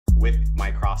with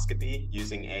microscopy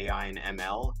using AI and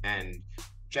ML, and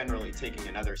generally taking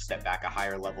another step back, a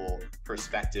higher level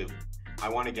perspective. I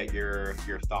want to get your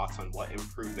thoughts on what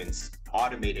improvements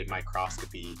automated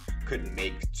microscopy could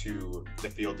make to the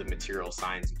field of material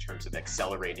science in terms of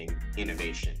accelerating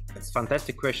innovation. It's a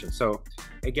fantastic question. So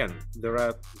again, there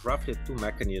are roughly two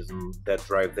mechanisms that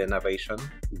drive the innovation.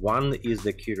 One is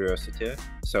the curiosity.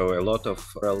 So a lot of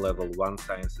level one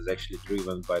science is actually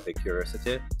driven by the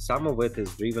curiosity. Some of it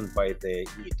is driven by the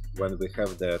need when we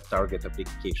have the target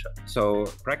application. So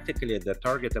practically the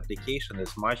target application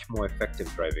is much more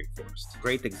effective driving force.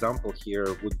 Great example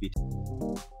here would be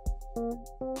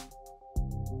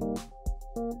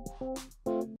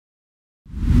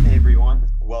Hey everyone,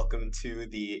 welcome to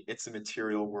the It's a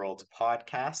Material World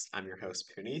podcast. I'm your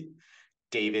host, Puneet.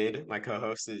 David, my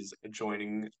co-host, is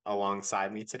joining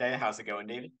alongside me today. How's it going,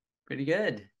 David? Pretty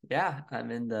good. Yeah,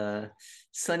 I'm in the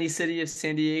sunny city of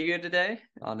San Diego today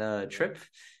on a trip.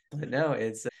 But no,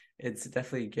 it's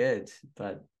definitely good.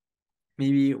 But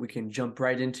maybe we can jump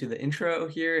right into the intro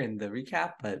here and the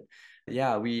recap. But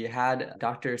yeah, we had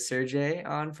Dr. Sergei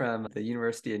on from the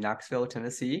University of Knoxville,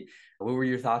 Tennessee. What were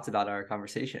your thoughts about our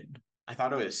conversation? I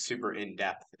thought it was super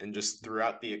in-depth, and just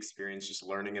throughout the experience, just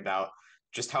learning about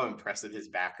just how impressive his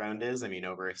background is. I mean,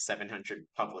 over 700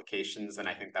 publications, and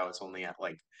I think that was only at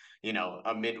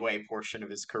a midway portion of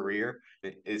his career.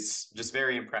 It is just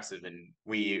very impressive, and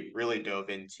we really dove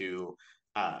into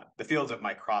the fields of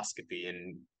microscopy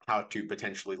and how to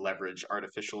potentially leverage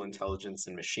artificial intelligence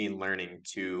and machine learning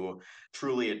to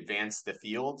truly advance the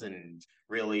field and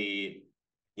really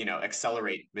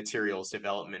accelerate materials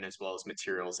development as well as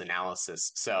materials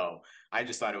analysis. So I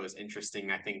just thought it was interesting.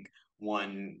 I think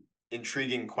one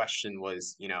intriguing question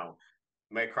was,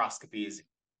 microscopy is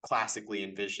classically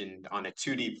envisioned on a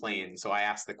 2D plane. So I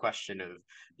asked the question of,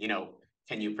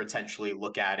 can you potentially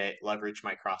look at it, leverage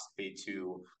microscopy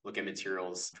to look at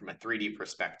materials from a 3D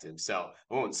perspective? So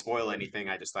I won't spoil anything.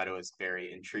 I just thought it was a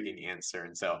very intriguing answer.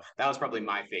 And so that was probably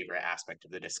my favorite aspect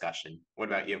of the discussion. What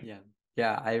about you?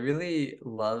 Yeah, I really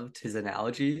loved his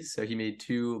analogies. So he made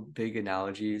two big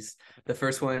analogies. The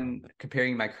first one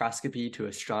comparing microscopy to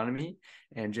astronomy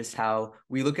and just how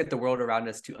we look at the world around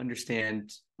us to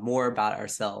understand more about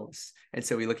ourselves. And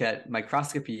so we look at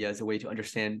microscopy as a way to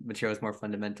understand materials more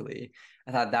fundamentally.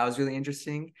 I thought that was really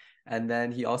interesting. And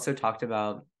then he also talked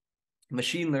about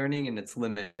machine learning and its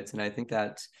limits. And I think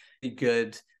that's a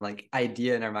good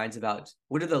idea in our minds about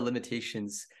what are the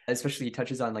limitations, especially he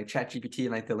touches on ChatGPT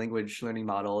and the language learning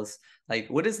models.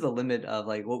 What is the limit of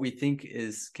what we think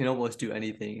can almost do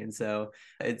anything? And so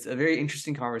it's a very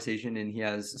interesting conversation, and he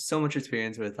has so much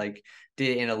experience with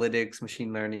data analytics,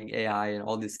 machine learning, AI, and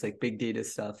all this big data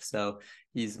stuff. So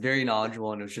he's very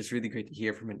knowledgeable, and it was just really great to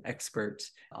hear from an expert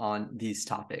on these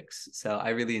topics. So I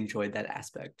really enjoyed that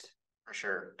aspect. For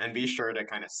sure. And be sure to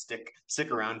kind of stick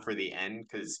around for the end,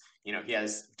 because he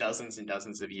has dozens and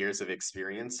dozens of years of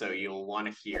experience. So you'll want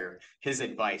to hear his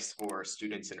advice for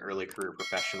students and early career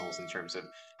professionals in terms of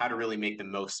how to really make the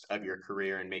most of your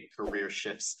career and make career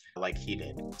shifts like he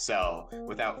did. So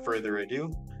without further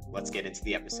ado, let's get into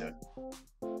the episode.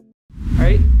 All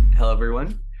right. Hello,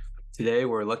 everyone. Today,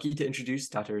 we're lucky to introduce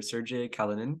Dr. Sergei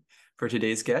Kalinin for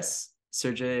today's guest.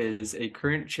 Sergei is a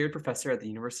current chaired professor at the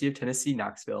University of Tennessee,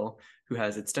 Knoxville, who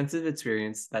has extensive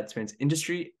experience that spans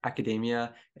industry,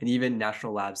 academia, and even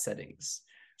national lab settings.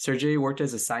 Sergei worked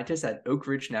as a scientist at Oak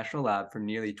Ridge National Lab for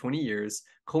nearly 20 years,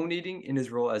 culminating in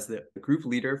his role as the group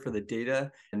leader for the Data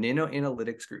and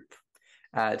Nanoanalytics Group.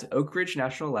 At Oak Ridge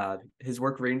National Lab, his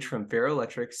work ranged from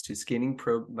ferroelectrics to scanning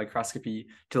probe microscopy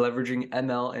to leveraging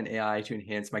ML and AI to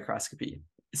enhance microscopy.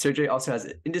 Sergei also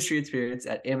has industry experience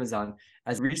at Amazon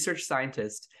as a research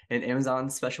scientist in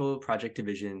Amazon's Special Project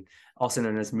Division, also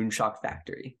known as Moonshock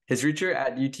Factory. His research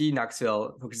at UT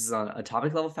Knoxville focuses on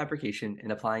atomic level fabrication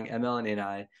and applying ML and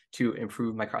AI to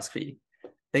improve microscopy.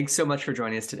 Thanks so much for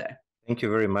joining us today. Thank you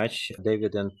very much,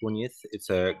 David and Puneet. It's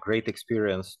a great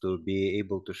experience to be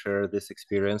able to share these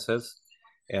experiences.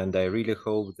 And I really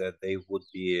hope that they would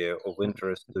be of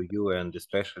interest to you, and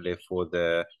especially for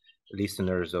the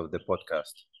listeners of the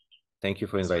podcast. Thank you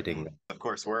for inviting me. Of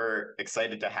course, we're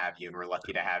excited to have you, and we're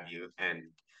lucky to have you. And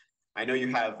I know you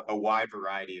have a wide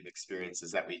variety of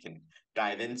experiences that we can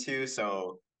dive into.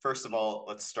 So first of all,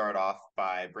 let's start off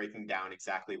by breaking down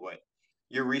exactly what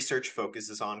your research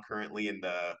focuses on currently and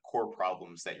the core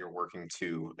problems that you're working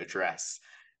to address.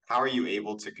 How are you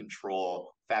able to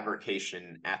control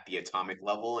fabrication at the atomic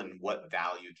level, and what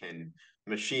value can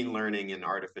machine learning and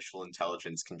artificial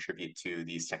intelligence contribute to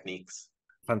these techniques?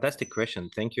 Fantastic question.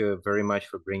 Thank you very much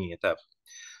for bringing it up.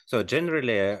 So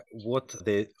generally, what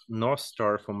the North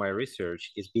Star for my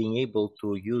research is being able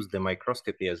to use the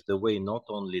microscopy as the way not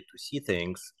only to see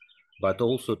things, but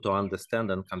also to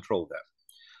understand and control them.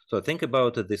 So think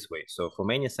about it this way. So for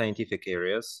many scientific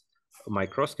areas,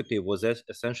 microscopy was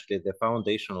essentially the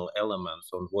foundational elements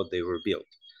on what they were built.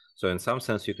 So in some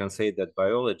sense, you can say that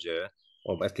biology,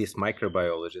 or at least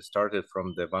microbiology, started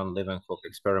from the van Leeuwenhoek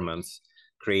experiments,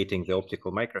 creating the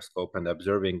optical microscope and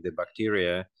observing the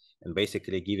bacteria and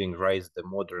basically giving rise to the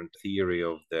modern theory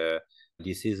of the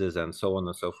diseases and so on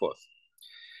and so forth.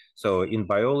 So in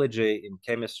biology, in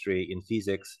chemistry, in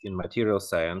physics, in material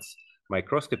science,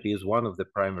 microscopy is one of the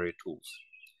primary tools.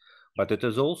 But it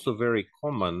is also very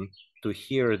common to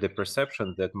hear the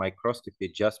perception that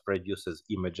microscopy just produces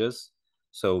images.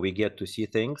 So we get to see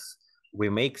things, we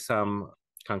make some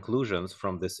conclusions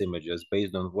from these images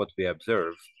based on what we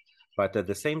observe. But at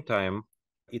the same time,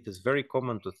 it is very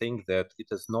common to think that it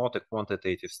is not a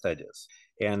quantitative studies.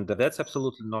 And that's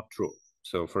absolutely not true.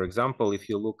 So for example, if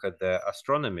you look at the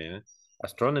astronomy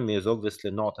is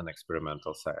obviously not an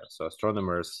experimental science. So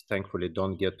astronomers thankfully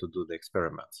don't get to do the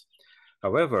experiments.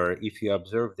 However, if you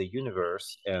observe the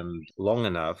universe and long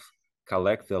enough,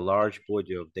 collect a large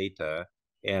body of data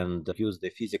and use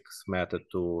the physics method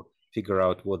to figure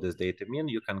out what this data mean,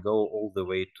 you can go all the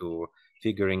way to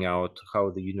figuring out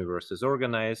how the universe is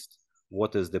organized,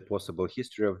 what is the possible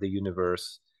history of the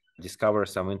universe, discover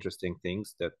some interesting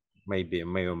things that may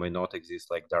or may not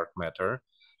exist, like dark matter.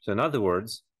 So in other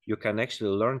words, you can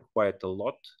actually learn quite a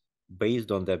lot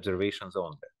based on the observations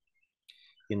only.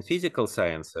 In physical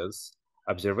sciences,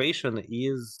 observation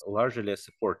is largely a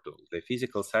support tool. The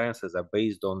physical sciences are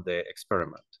based on the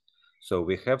experiment. So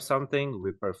we have something,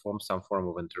 we perform some form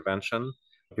of intervention,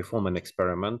 perform an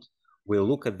experiment, we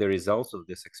look at the results of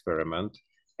this experiment,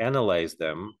 analyze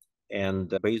them,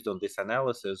 and based on this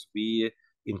analysis, we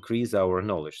increase our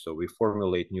knowledge. So we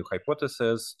formulate new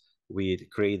hypotheses, we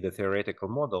create the theoretical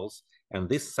models, and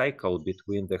this cycle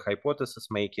between the hypothesis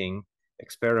making,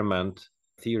 experiment,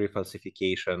 theory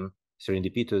falsification,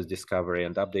 serendipitous discovery,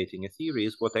 and updating a theory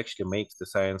is what actually makes the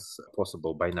science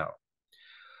possible by now.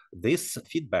 This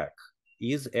feedback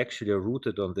is actually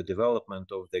rooted on the development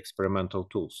of the experimental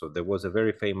tools. So there was a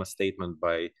very famous statement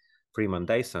by Freeman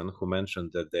Dyson who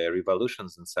mentioned that the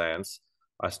revolutions in science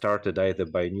are started either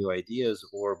by new ideas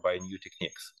or by new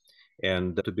techniques.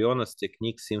 And to be honest,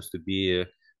 technique seems to be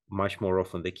much more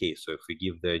often the case. So if we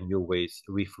give the new ways,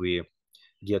 if we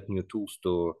get new tools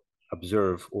to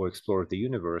observe or explore the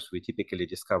universe, we typically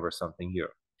discover something new.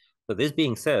 So this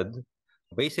being said,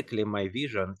 basically my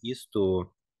vision is to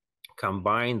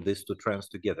combine these two trends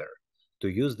together, to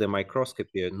use the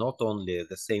microscopy not only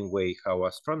the same way how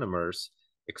astronomers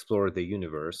explore the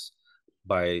universe,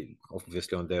 by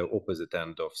obviously on the opposite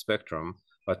end of spectrum,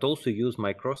 but also use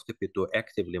microscopy to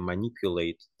actively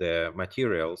manipulate the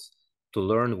materials to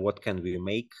learn what can we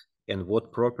make and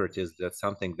what properties that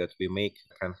something that we make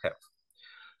can have.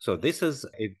 So this is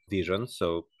a vision.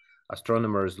 So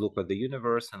astronomers look at the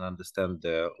universe and understand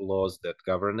the laws that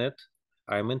govern it.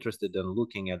 I'm interested in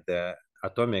looking at the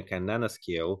atomic and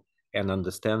nanoscale and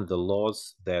understand the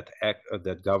laws that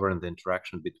govern the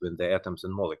interaction between the atoms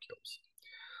and molecules.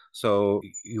 So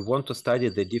you want to study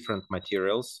the different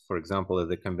materials, for example,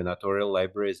 the combinatorial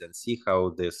libraries, and see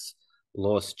how these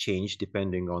laws change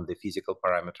depending on the physical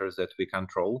parameters that we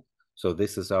control. So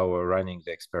this is our running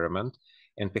the experiment.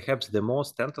 And perhaps the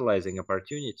most tantalizing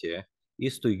opportunity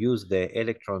is to use the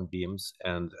electron beams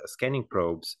and scanning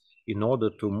probes in order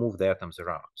to move the atoms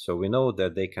around. So we know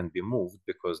that they can be moved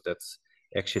because that's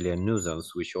actually a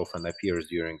nuisance which often appears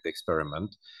during the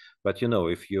experiment. But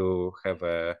if you have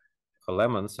a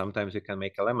lemon, sometimes you can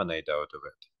make a lemonade out of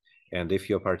it. And if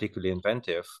you're particularly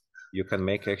inventive, you can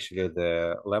make actually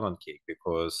the lemon cake,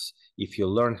 because if you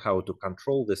learn how to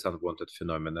control this unwanted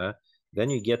phenomena, then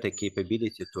you get a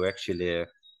capability to actually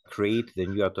create the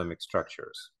new atomic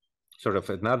structures. Sort of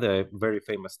another very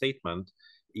famous statement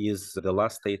is the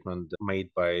last statement made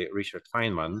by Richard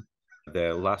Feynman.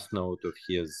 The last note of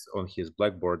on his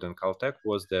blackboard in Caltech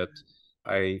was that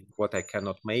what I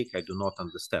cannot make, I do not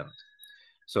understand.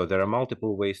 So there are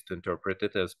multiple ways to interpret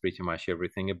it, as pretty much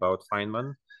everything about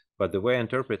Feynman. But the way I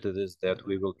interpret it is that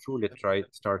we will truly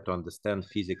start to understand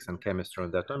physics and chemistry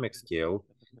on the atomic scale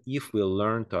if we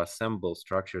learn to assemble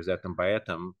structures atom by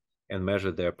atom and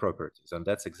measure their properties. And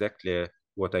that's exactly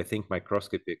what I think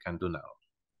microscopy can do now.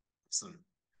 Awesome.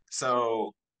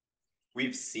 So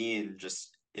we've seen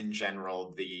just in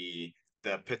general the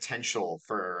potential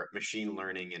for machine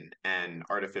learning and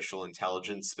artificial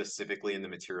intelligence, specifically in the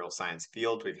material science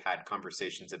field. We've had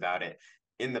conversations about it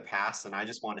in the past, and I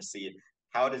just want to see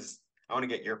how I want to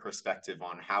get your perspective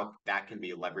on how that can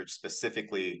be leveraged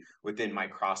specifically within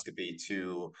microscopy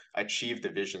to achieve the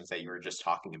visions that you were just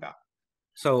talking about.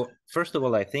 So first of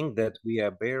all, I think that we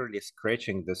are barely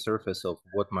scratching the surface of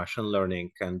what machine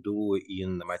learning can do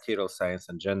in material science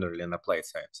and generally in applied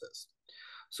sciences.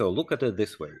 So look at it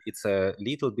this way. It's a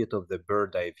little bit of the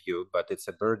bird eye view, but it's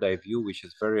a bird eye view which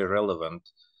is very relevant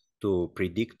to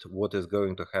predict what is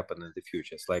going to happen in the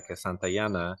future. It's like a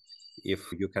Santayana, if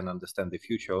you can understand the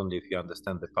future only if you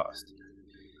understand the past.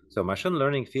 So machine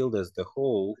learning field as the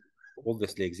whole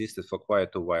obviously existed for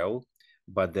quite a while,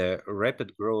 but the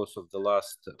rapid growth of the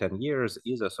last 10 years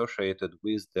is associated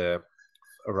with the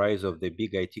rise of the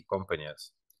big IT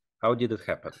companies. How did it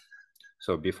happen?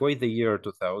 So before the year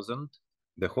 2000,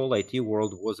 the whole IT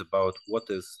world was about what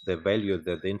is the value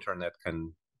that the internet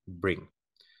can bring.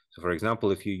 So for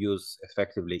example, if you use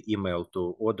effectively email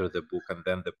to order the book and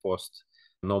then the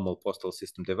normal postal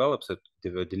system develops it,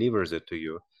 delivers it to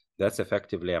you, that's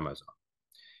effectively Amazon.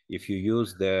 If you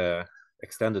use the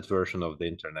extended version of the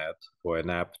internet or an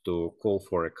app to call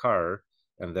for a car,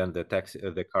 and then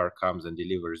the car comes and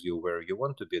delivers you where you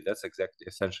want to be, that's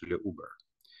essentially Uber.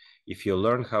 If you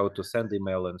learn how to send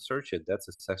email and search it, that's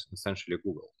essentially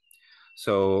Google.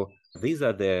 So these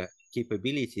are the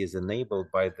capabilities enabled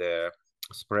by the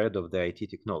spread of the IT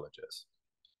technologies.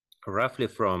 Roughly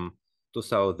from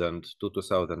 2000 to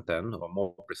 2010, or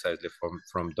more precisely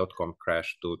from dot-com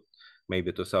crash to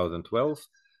maybe 2012,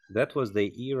 that was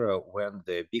the era when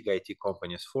the big IT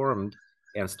companies formed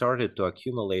and started to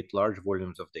accumulate large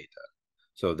volumes of data.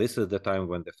 So this is the time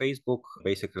when the Facebook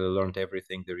basically learned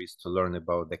everything there is to learn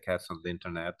about the cats on the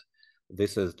internet.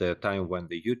 This is the time when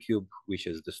the YouTube, which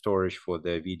is the storage for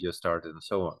the video, started and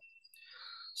so on.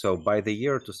 So by the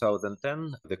year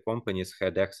 2010, the companies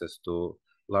had access to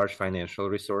large financial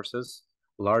resources,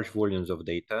 large volumes of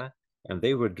data, and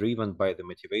they were driven by the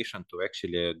motivation to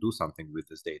actually do something with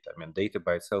this data. I mean, data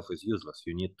by itself is useless.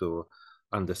 You need to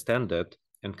understand it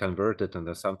and convert it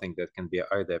into something that can be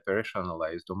either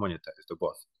operationalized or monetized or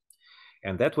both.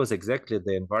 And that was exactly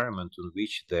the environment in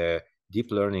which the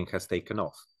deep learning has taken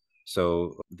off.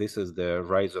 So this is the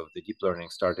rise of the deep learning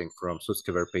starting from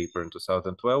Sutskever paper in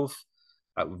 2012,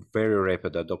 a very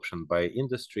rapid adoption by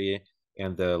industry,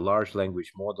 and the large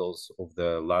language models of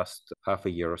the last half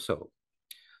a year or so.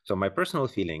 So my personal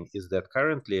feeling is that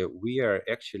currently we are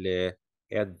actually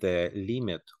at the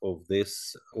limit of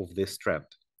this trend,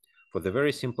 for the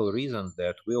very simple reason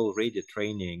that we're already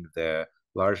training the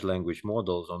large language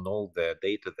models on all the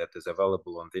data that is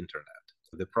available on the internet.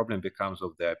 The problem becomes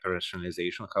of the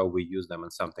operationalization, how we use them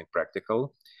in something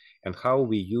practical, and how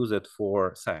we use it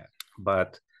for science.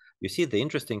 But you see, the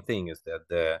interesting thing is that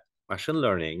the machine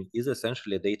learning is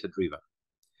essentially data-driven.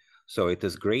 So it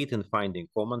is great in finding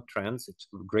common trends. It's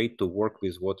great to work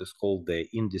with what is called the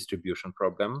in-distribution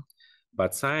problem.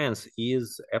 But science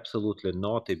is absolutely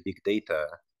not a big data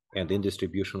and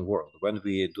in-distribution world. When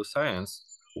we do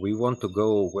science, we want to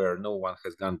go where no one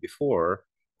has gone before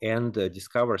and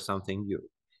discover something new.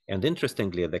 And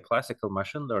interestingly, the classical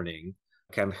machine learning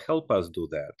can help us do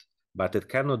that, but it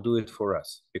cannot do it for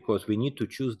us because we need to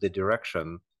choose the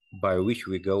direction by which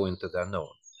we go into the unknown.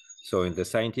 So in the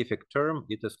scientific term,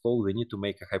 it is called we need to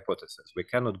make a hypothesis. We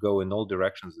cannot go in all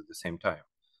directions at the same time.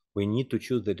 We need to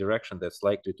choose the direction that's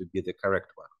likely to be the correct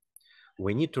one.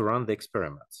 We need to run the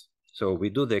experiments. So we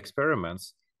do the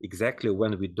experiments exactly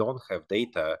when we don't have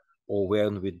data or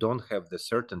when we don't have the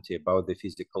certainty about the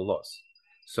physical laws.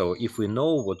 So if we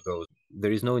know what goes,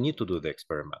 there is no need to do the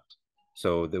experiment.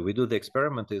 So we do the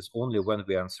experiment is only when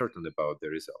we are uncertain about the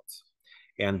results.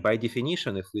 And by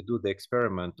definition, if we do the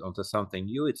experiment onto something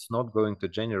new, it's not going to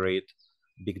generate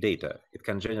big data. It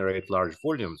can generate large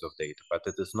volumes of data, but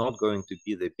it is not going to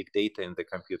be the big data in the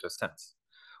computer sense,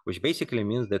 which basically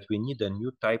means that we need a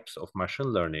new types of machine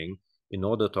learning in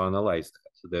order to analyze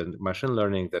that. The machine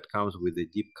learning that comes with a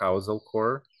deep causal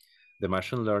core, the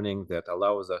machine learning that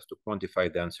allows us to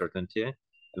quantify the uncertainty,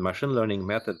 and machine learning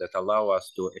method that allow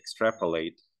us to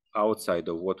extrapolate outside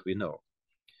of what we know.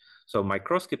 So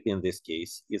microscopy in this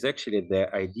case is actually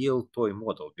the ideal toy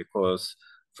model because,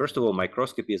 first of all,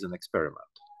 microscopy is an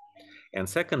experiment. And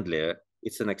secondly,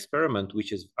 it's an experiment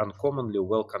which is uncommonly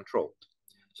well controlled.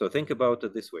 So think about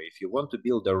it this way. If you want to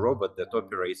build a robot that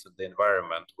operates in the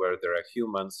environment where there are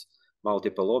humans,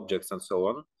 multiple objects, and so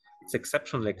on, it's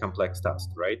exceptionally complex task,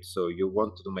 right? So you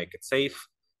want to make it safe.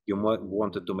 You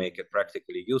wanted to make it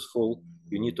practically useful.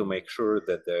 You need to make sure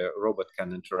that the robot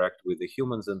can interact with the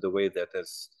humans in the way that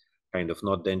is kind of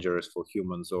not dangerous for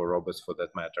humans or robots for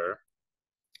that matter.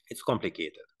 It's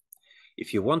complicated.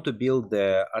 If you want to build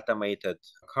the automated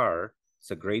car,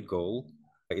 it's a great goal.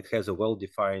 It has a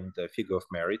well-defined figure of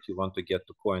merit. You want to get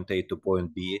to point A to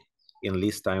point B in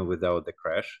least time without the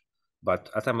crash. But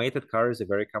automated car is a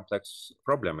very complex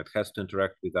problem. It has to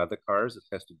interact with other cars. It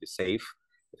has to be safe.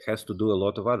 It has to do a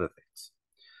lot of other things.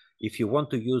 If you want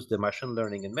to use the machine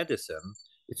learning in medicine,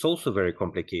 it's also very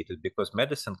complicated because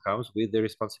medicine comes with the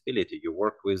responsibility. You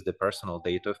work with the personal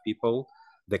data of people.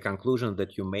 The conclusion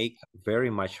that you make very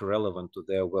much relevant to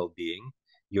their well-being.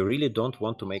 You really don't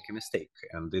want to make a mistake.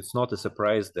 And it's not a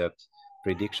surprise that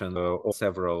prediction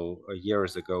several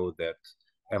years ago that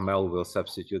ML will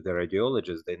substitute the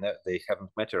radiologists, they haven't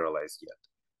materialized yet.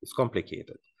 It's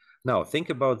complicated. Now, think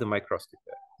about the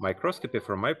microscopy. Microscopy,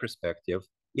 from my perspective,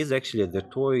 is actually the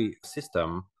toy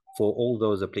system for all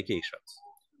those applications.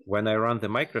 When I run the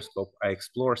microscope, I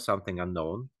explore something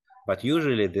unknown, but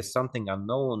usually this something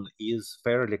unknown is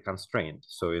fairly constrained.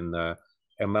 So in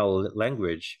ML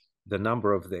language, the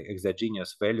number of the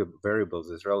exogenous variables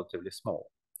is relatively small.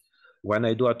 When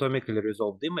I do atomically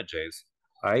resolved images,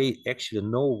 I actually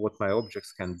know what my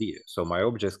objects can be. So my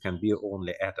objects can be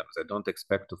only atoms. I don't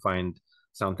expect to find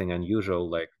something unusual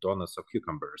like donuts or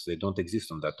cucumbers. They don't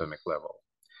exist on the atomic level.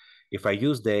 If I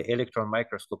use the electron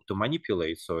microscope to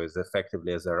manipulate, so as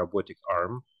effectively as a robotic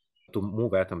arm to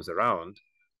move atoms around,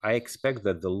 I expect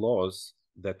that the laws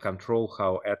that control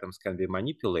how atoms can be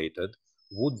manipulated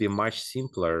would be much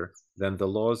simpler than the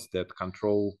laws that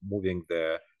control moving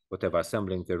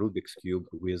assembling the Rubik's Cube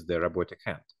with the robotic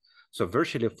hand. So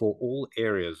virtually for all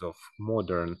areas of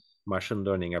modern machine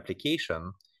learning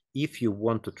application, if you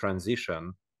want to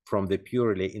transition from the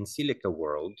purely in silico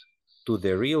world to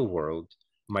the real world,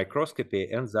 microscopy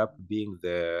ends up being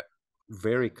the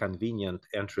very convenient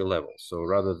entry level. So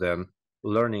rather than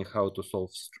learning how to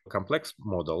solve complex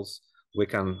models, we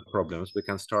can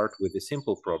start with the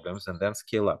simple problems and then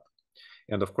scale up.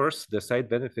 And of course, the side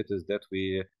benefit is that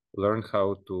we learn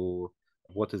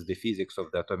what is the physics of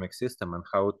the atomic system and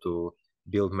how to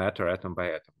build matter atom by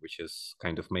atom, which is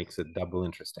kind of makes it double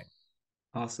interesting.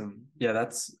 Awesome. Yeah,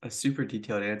 that's a super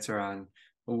detailed answer on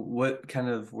what kind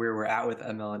of where we're at with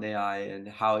ML and AI and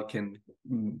how it can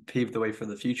pave the way for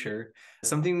the future.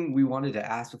 Something we wanted to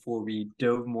ask before we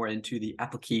dove more into the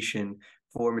application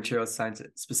for material science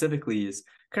specifically is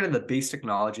kind of the base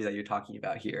technology that you're talking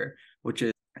about here, which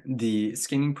is the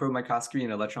scanning probe microscopy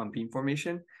and electron beam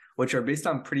formation, which are based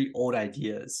on pretty old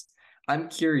ideas. I'm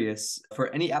curious,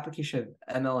 for any application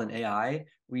of ML and AI,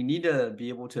 we need to be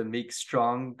able to make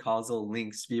strong causal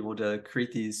links to be able to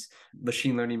create these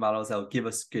machine learning models that will give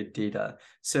us good data.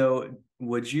 So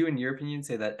would you, in your opinion,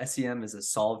 say that SEM is a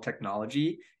solved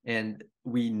technology and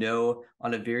we know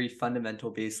on a very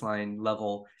fundamental baseline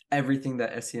level everything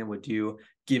that SEM would do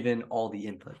given all the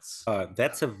inputs?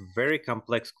 That's a very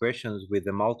complex question with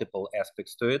the multiple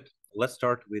aspects to it. Let's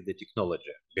start with the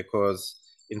technology, because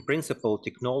in principle,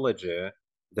 technology,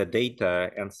 the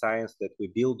data and science that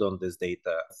we build on this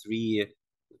data, three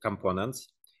components.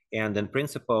 And in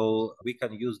principle, we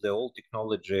can use the old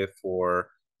technology for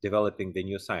developing the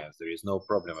new science. There is no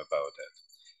problem about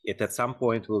it. It at some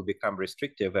point will become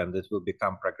restrictive and it will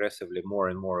become progressively more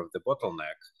and more of the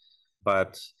bottleneck.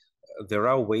 But there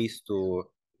are ways to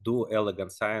do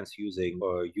elegant science using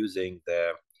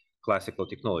the classical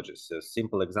technologies. A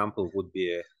simple example would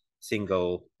be a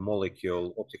single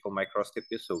molecule optical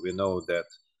microscopy. So we know that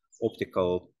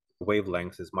optical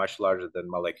wavelength is much larger than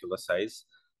molecular size.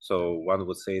 So one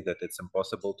would say that it's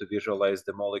impossible to visualize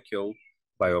the molecule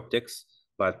by optics,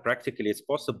 but practically it's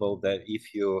possible that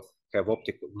if you have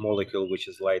optical molecule which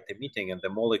is light emitting and the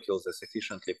molecules are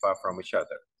sufficiently far from each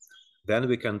other, then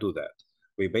we can do that.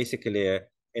 We basically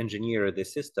engineer the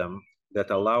system that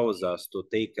allows us to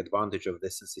take advantage of the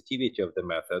sensitivity of the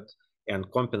method and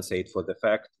compensate for the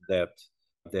fact that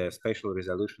the spatial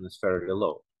resolution is fairly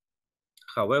low.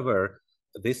 However,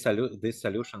 these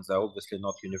solutions are obviously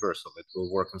not universal. It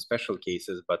will work in special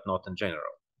cases, but not in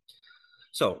general.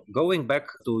 So going back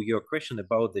to your question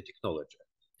about the technology.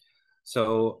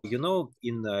 So,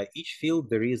 in each field,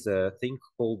 there is a thing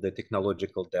called the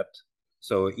technological debt.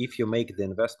 So if you make the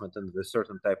investment in a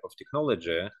certain type of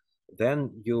technology, then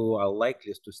you are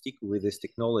likely to stick with this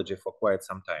technology for quite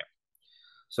some time.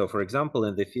 So for example,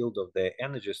 in the field of the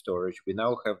energy storage, we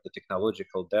now have the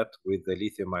technological debt with the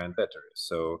lithium-ion batteries.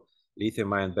 So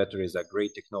lithium-ion batteries are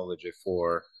great technology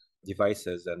for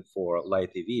devices and for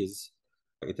light EVs.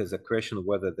 It is a question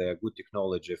whether they are good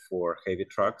technology for heavy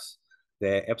trucks.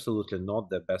 They're absolutely not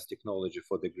the best technology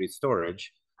for the grid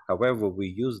storage. However, we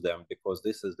use them because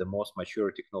this is the most mature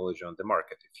technology on the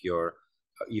market.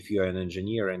 If you're an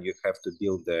engineer and you have to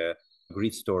build the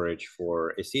grid storage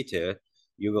for a city,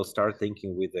 you will start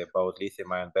thinking about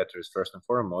lithium-ion batteries first and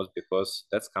foremost, because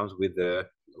that comes with the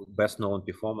best known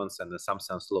performance and in some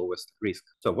sense lowest risk.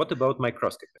 So what about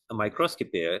microscopy?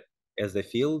 Microscopy as a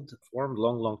field formed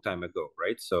long time ago,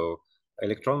 right? So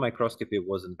electron microscopy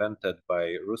was invented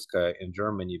by Ruska in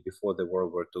Germany before the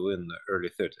World War II in the early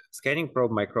 30s. Scanning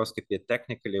probe microscopy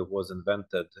technically was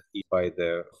invented by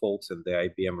the folks in the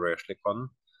IBM Rechlikon,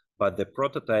 but the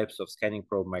prototypes of scanning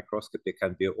probe microscopy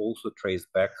can be also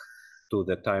traced back to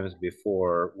the times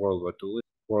before World War II,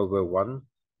 World War I,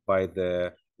 by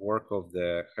the work of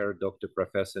the Herr Dr.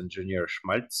 Professor Engineer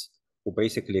Schmalz, who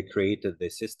basically created the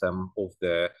system of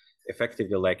the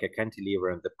effectively like a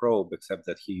cantilever in the probe, except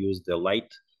that he used the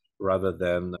light rather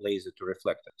than laser to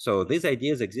reflect it. So these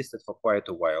ideas existed for quite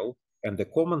a while. And the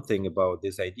common thing about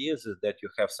these ideas is that you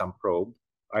have some probe,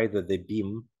 either the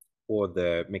beam or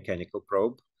the mechanical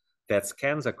probe, that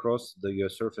scans across your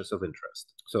surface of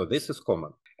interest. So this is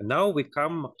common. And now we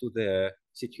come to the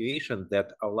situation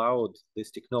that allowed these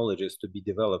technologies to be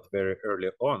developed very early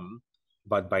on,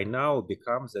 but by now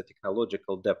becomes a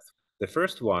technological depth. The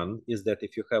first one is that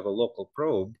if you have a local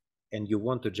probe and you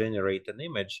want to generate an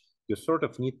image, you sort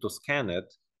of need to scan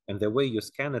it. And the way you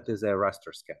scan it is a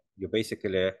raster scan. You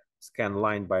basically scan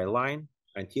line by line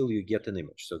until you get an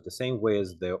image. So the same way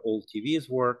as the old TVs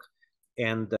work.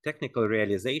 And the technical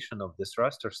realization of this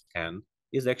raster scan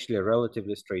is actually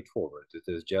relatively straightforward. It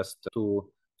is just two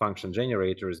function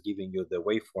generators giving you the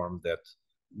waveform that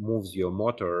moves your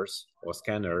motors or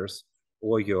scanners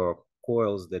or your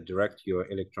coils that direct your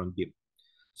electron beam.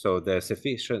 So the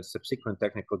subsequent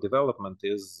technical development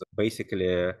is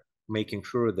basically making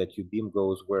sure that your beam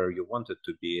goes where you want it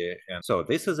to be. And so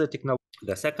this is a technology.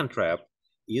 The second trap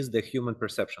is the human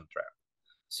perception trap.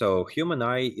 So human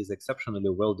eye is exceptionally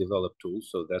well-developed tool,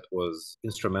 so that was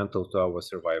instrumental to our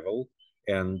survival.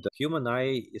 And human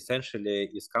eye essentially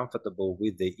is comfortable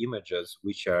with the images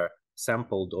which are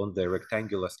sampled on the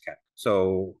rectangular scan.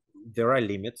 So there are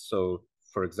limits. So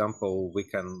for example, we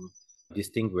can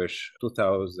distinguish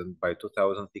 2000 by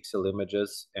 2000 pixel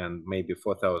images and maybe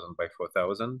 4000 by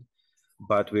 4000,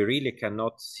 but we really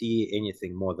cannot see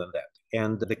anything more than that.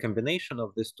 And the combination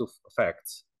of these two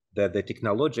facts, that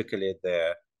technologically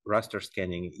the raster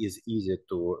scanning is easy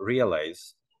to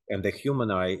realize and the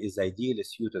human eye is ideally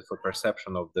suited for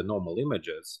perception of the normal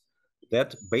images,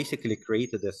 that basically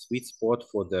created a sweet spot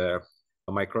for the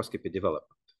microscopy development.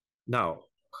 Now,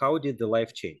 how did the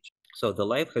life change? So the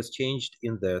life has changed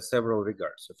in the several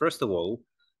regards. So first of all,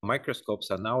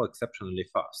 microscopes are now exceptionally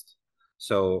fast.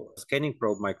 So scanning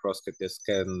probe microscopies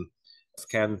can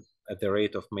scan at the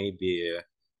rate of maybe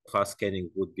fast scanning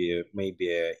would be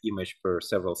maybe an image per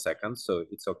several seconds, so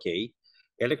it's okay.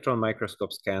 Electron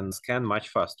microscopes can scan much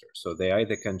faster, so they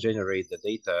either can generate the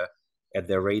data at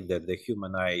the rate that the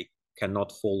human eye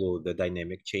cannot follow the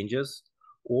dynamic changes,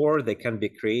 or they can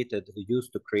be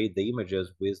used to create the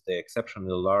images with the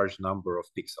exceptionally large number of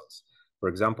pixels. For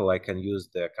example, I can use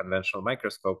the conventional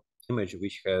microscope image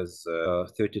which has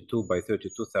 32 by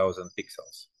 32,000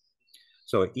 pixels.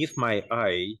 So if my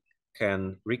eye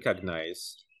can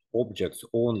recognize objects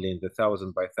only in the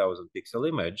 1000 by 1000 pixel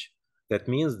image, that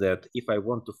means that if I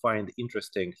want to find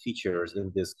interesting features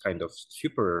in this kind of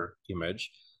super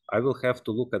image, I will have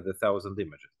to look at the 1000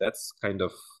 images. That's kind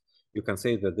of, you can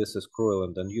say that this is cruel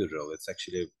and unusual. It's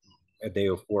actually a day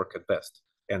of work at best.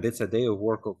 And it's a day of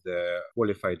work of the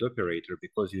qualified operator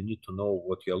because you need to know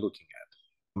what you're looking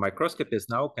at. Microscopies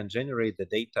now can generate the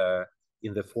data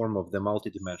in the form of the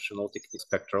multidimensional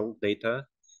spectral data,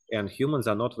 and humans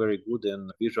are not very good in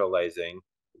visualizing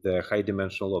the high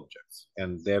dimensional objects,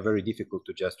 and they're very difficult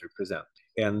to just represent.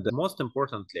 And most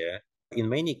importantly, in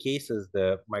many cases,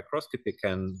 the microscopy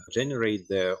can generate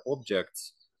the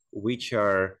objects which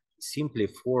are simply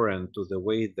foreign to the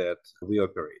way that we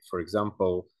operate. For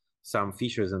example, some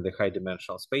features in the high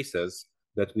dimensional spaces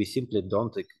that we simply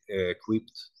don't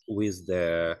equipped with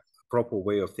the proper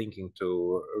way of thinking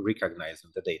to recognize in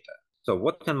the data. So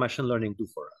what can machine learning do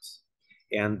for us?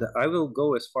 And I will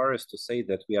go as far as to say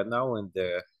that we are now in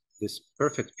this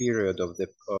perfect period of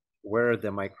where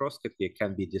the microscopy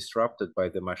can be disrupted by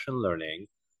the machine learning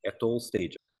at all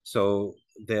stages. So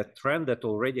the trend that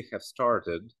already have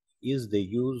started is the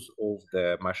use of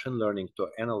the machine learning to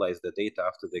analyze the data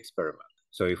after the experiment.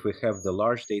 So if we have the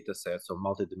large data sets or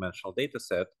multidimensional data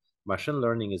set, machine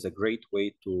learning is a great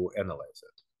way to analyze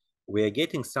it. We are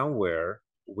getting somewhere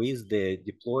with the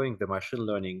deploying the machine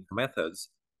learning methods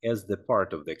as the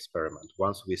part of the experiment.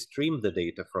 Once we stream the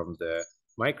data from the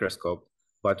microscope,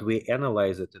 but we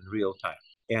analyze it in real time.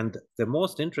 And the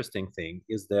most interesting thing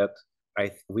is that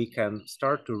we can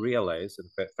start to realize, in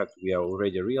fact, we are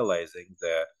already realizing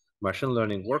the machine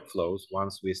learning workflows.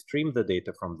 Once we stream the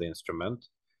data from the instrument,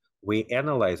 we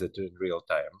analyze it in real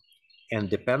time, And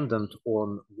dependent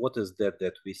on what is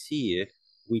that we see,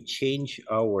 we change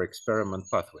our experiment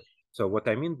pathway. So what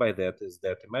I mean by that is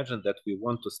that imagine that we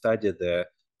want to study the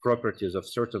properties of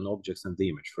certain objects in the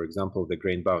image, for example, the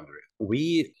grain boundary.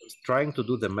 We trying to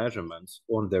do the measurements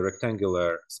on the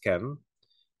rectangular scan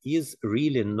is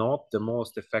really not the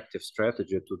most effective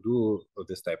strategy to do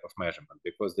this type of measurement,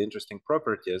 because the interesting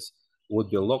properties would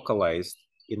be localized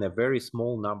in a very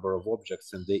small number of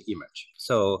objects in the image.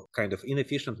 So kind of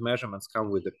inefficient measurements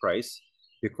come with the price,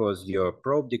 because your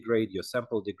probe degrade, your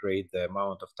sample degrade, the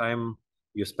amount of time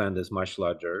you spend is much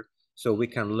larger. So we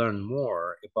can learn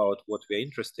more about what we're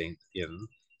interested in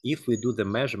if we do the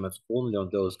measurements only on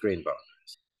those grain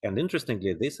boundaries. And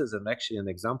interestingly, this is actually an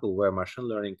example where machine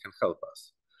learning can help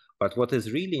us. But what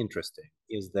is really interesting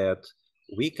is that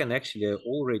we can actually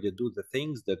already do the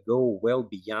things that go well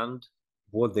beyond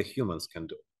what the humans can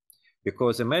do.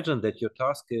 Because imagine that your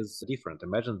task is different.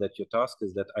 Imagine that your task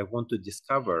is that I want to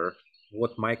discover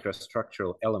what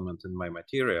microstructural element in my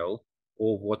material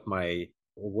or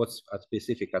what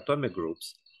specific atomic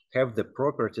groups have the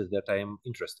properties that I am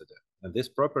interested in. And these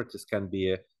properties can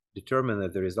be determined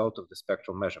as the result of the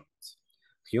spectral measurements.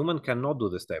 Human cannot do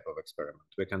this type of experiment.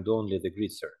 We can do only the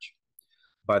grid search.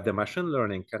 But the machine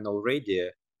learning can already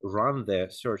run the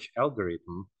search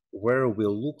algorithm where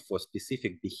we'll look for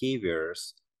specific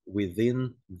behaviors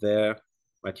within the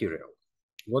material.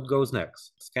 What goes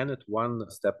next? Scan it one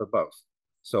step above.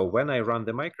 So when I run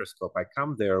the microscope, I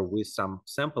come there with some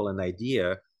sample and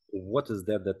idea of what is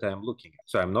that I'm looking at.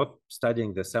 So I'm not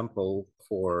studying the sample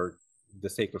for the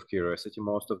sake of curiosity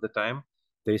most of the time.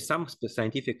 There is some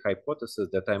scientific hypothesis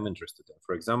that I'm interested in.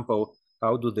 For example,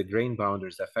 how do the grain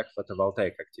boundaries affect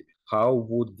photovoltaic activity? How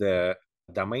would the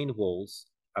domain walls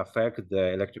affect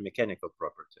the electromechanical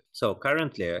property? So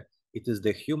currently, it is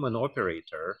the human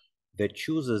operator that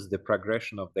chooses the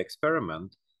progression of the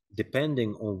experiment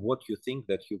depending on what you think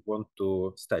that you want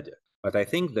to study. But I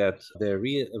think that the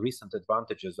recent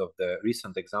advantages of the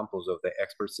recent examples of the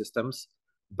expert systems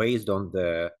based on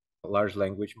the large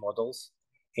language models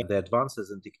and the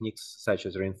advances in techniques such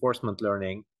as reinforcement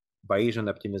learning,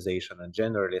 Bayesian optimization, and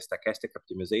generally stochastic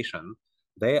optimization,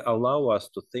 they allow us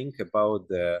to think about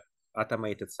the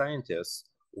automated scientists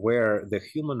where the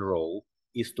human role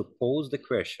is to pose the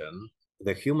question,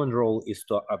 the human role is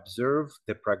to observe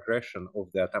the progression of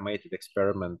the automated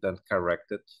experiment and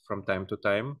correct it from time to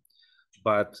time,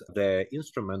 but the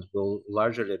instrument will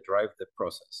largely drive the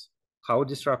process. How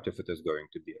disruptive it is going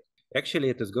to be? Actually,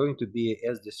 it is going to be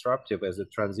as disruptive as a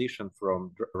transition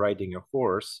from riding a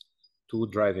horse to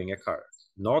driving a car,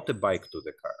 not a bike to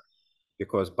the car,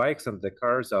 because bikes and the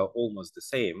cars are almost the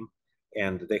same,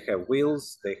 and they have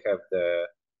wheels, they have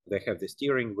the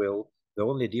steering wheel. The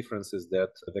only difference is that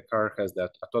the car has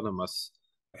that autonomous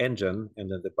engine, and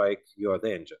then the bike, you are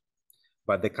the engine.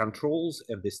 But the controls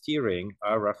and the steering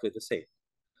are roughly the same.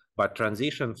 But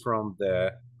transition from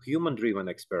the human-driven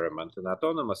experiment and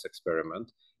autonomous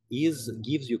experiment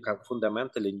gives you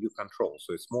fundamentally new control.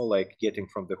 So it's more like getting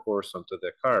from the horse onto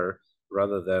the car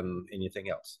rather than anything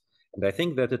else. And I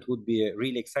think that it would be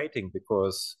really exciting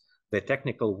because the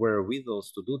technical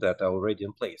wherewithals to do that are already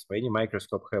in place. Many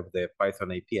microscopes have the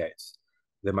Python APIs.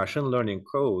 The machine learning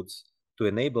codes to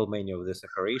enable many of these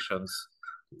operations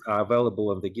are available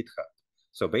on the GitHub.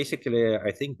 So basically,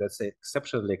 I think that's an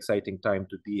exceptionally exciting time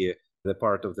to be the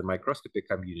part of the microscopy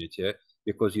community,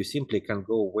 because you simply can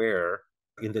go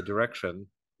in the direction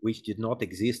which did not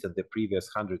exist in the previous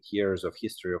 100 years of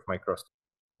history of microscopy.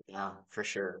 Yeah, for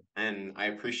sure. And I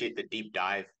appreciate the deep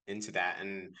dive into that.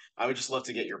 And I would just love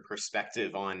to get your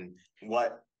perspective on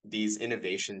what these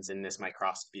innovations in this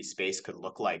microscopy space could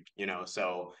look like.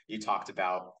 So you talked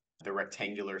about the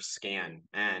rectangular scan.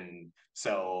 And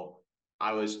so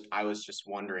I was just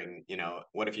wondering,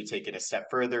 what if you take it a step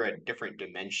further, a different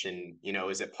dimension?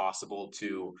 Is it possible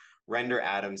to render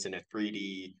atoms in a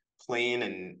 3D plane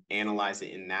and analyze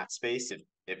it in that space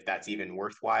if that's even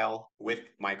worthwhile with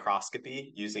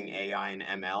microscopy using AI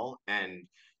and ML? And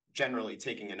generally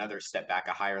taking another step back,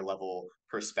 a higher level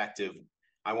perspective,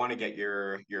 I want to get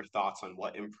your thoughts on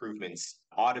what improvements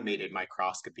automated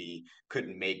microscopy could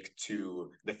make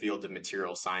to the field of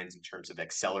material science in terms of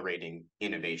accelerating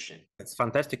innovation. It's a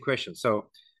fantastic question. So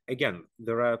again,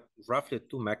 there are roughly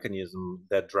two mechanisms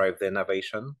that drive the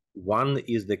innovation. One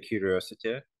is the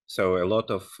curiosity. So a lot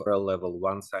of level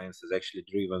one science is actually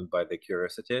driven by the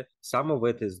curiosity. Some of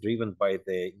it is driven by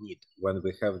the need when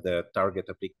we have the target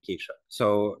application.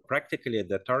 So practically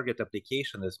the target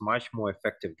application is much more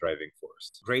effective driving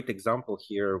force. Great example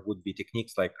here would be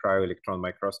techniques like cryo-electron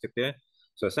microscopy.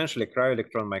 So essentially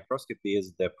cryo-electron microscopy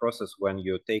is the process when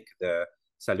you take the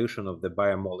solution of the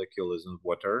biomolecule is in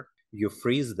water. You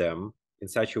freeze them in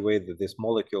such a way that these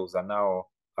molecules are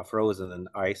frozen in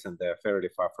ice and they're fairly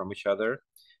far from each other.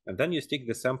 And then you stick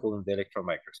the sample in the electron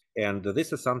microscope. And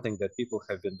this is something that people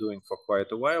have been doing for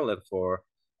quite a while, and for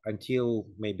until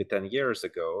maybe 10 years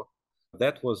ago,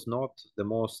 that was not the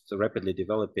most rapidly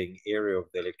developing area of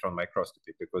the electron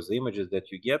microscopy, because the images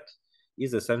that you get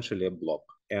is essentially a blob.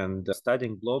 And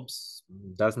studying blobs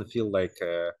doesn't feel like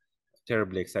a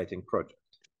terribly exciting project,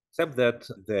 except that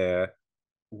there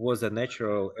was a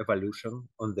natural evolution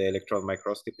on the electron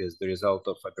microscopy as the result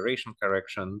of aberration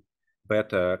correction,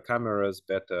 better cameras,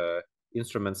 better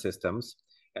instrument systems.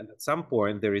 And at some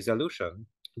point, the resolution,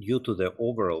 due to the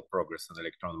overall progress in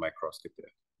electron microscopy,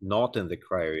 not in the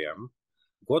cryo-EM,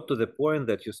 got to the point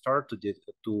that you start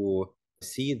to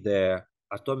see the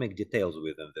atomic details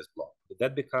within this blob.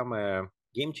 That became a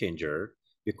game changer,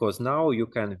 because now you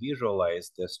can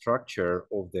visualize the structure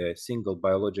of the single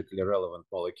biologically relevant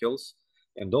molecules,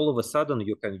 and all of a sudden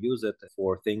you can use it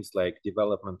for things like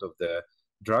development of the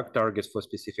drug targets for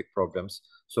specific problems.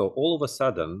 So all of a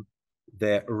sudden,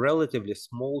 the relatively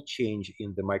small change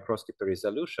in the microscopy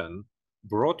resolution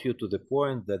brought you to the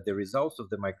point that the results of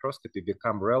the microscopy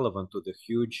become relevant to the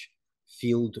huge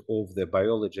field of the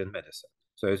biology and medicine.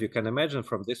 So as you can imagine,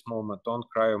 from this moment on,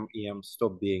 cryo-EM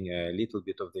stopped being a little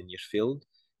bit of the niche field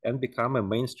and become a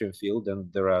mainstream field.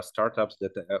 And there are startups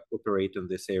that operate in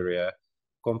this area.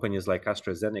 Companies like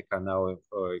AstraZeneca now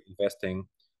investing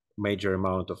major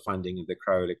amount of funding in the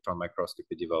cryo-electron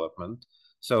microscopy development.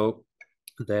 So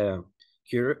the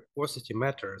curiosity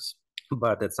matters,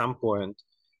 but at some point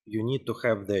you need to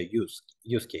have the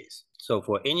use case. So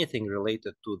for anything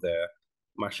related to the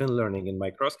machine learning in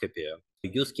microscopy, the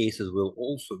use cases will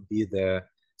also be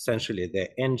essentially the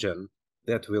engine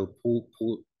that will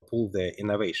pull the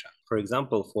innovation. For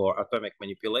example, for atomic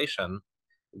manipulation,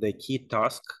 the key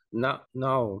task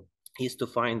now is to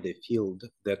find the field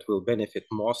that will benefit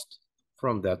most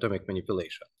from the atomic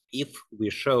manipulation. If we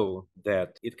show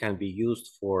that it can be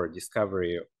used for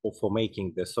discovery or for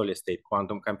making the solid state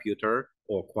quantum computer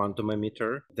or quantum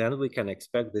emitter, then we can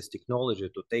expect this technology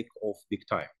to take off big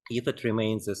time. If it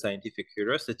remains a scientific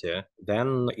curiosity,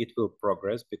 then it will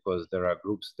progress, because there are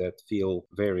groups that feel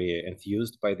very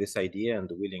enthused by this idea and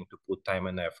willing to put time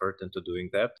and effort into doing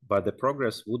that. But the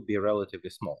progress would be relatively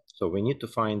small. So we need to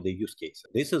find the use case.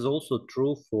 This is also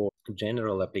true for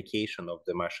general application of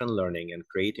the machine learning and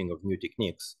creating of new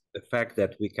techniques. The fact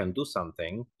that we can do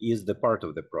something is the part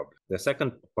of the problem. The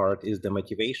second part is the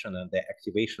motivation and the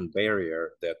activation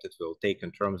barrier that it will take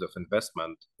in terms of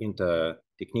investment into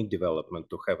technique development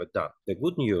to have it done. The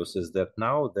good news is that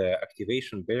now the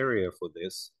activation barrier for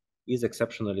this is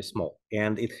exceptionally small.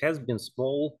 And it has been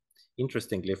small,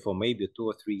 interestingly, for maybe 2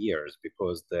 or 3 years,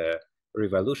 because the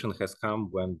revolution has come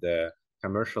when the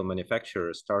commercial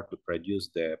manufacturers start to produce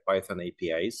the Python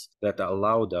APIs that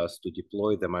allowed us to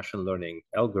deploy the machine learning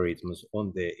algorithms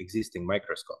on the existing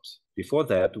microscopes. Before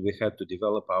that, we had to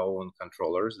develop our own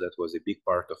controllers. That was a big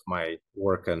part of my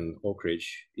work in Oak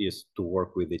Ridge, is to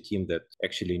work with a team that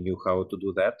actually knew how to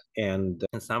do that. And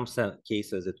in some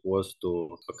cases, it was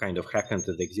to kind of hack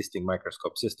into the existing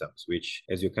microscope systems, which,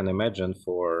 as you can imagine,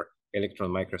 for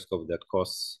electron microscope that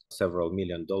costs several $1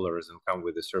 million and come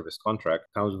with a service contract,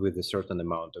 comes with a certain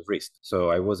amount of risk. So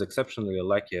I was exceptionally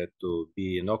lucky to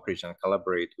be in Oak Ridge and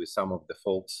collaborate with some of the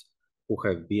folks who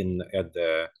have been at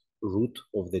the root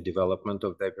of the development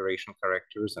of the aberration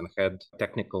correctors and had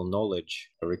technical knowledge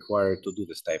required to do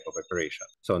this type of operation.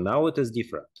 So now it is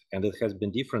different, and it has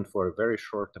been different for a very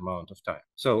short amount of time.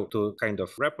 So to kind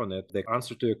of wrap on it, the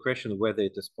answer to your question whether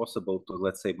it is possible to,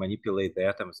 let's say, manipulate the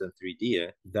atoms in 3D,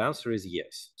 the answer is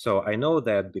yes. So I know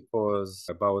that because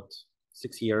about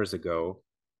 6 years ago,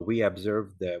 we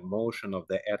observed the motion of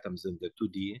the atoms in the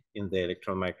 2D in the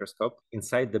electron microscope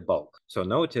inside the bulk. So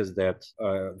notice that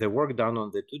the work done on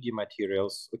the 2D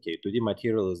materials, 2D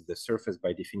material is the surface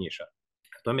by definition.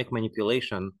 Atomic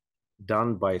manipulation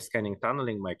done by scanning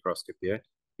tunneling microscopy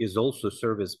is also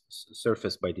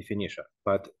surface by definition.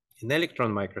 But in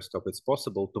electron microscope, it's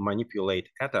possible to manipulate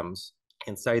atoms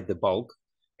inside the bulk.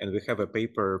 And we have a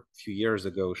paper a few years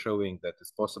ago showing that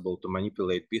it's possible to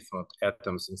manipulate bismuth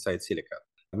atoms inside silicon.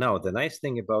 Now, the nice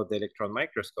thing about the electron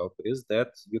microscope is that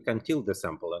you can tilt the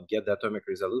sample and get the atomic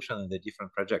resolution in a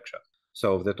different projection.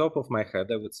 So off the top of my head,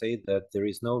 I would say that there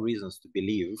is no reasons to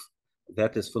believe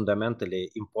that it's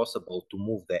fundamentally impossible to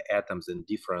move the atoms in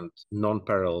different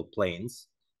non-parallel planes.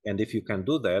 And if you can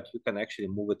do that, you can actually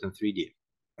move it in 3D.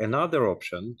 Another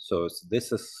option, so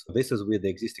this is with the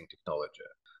existing technology.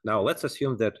 Now, let's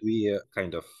assume that we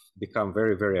kind of become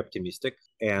very, very optimistic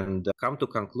and come to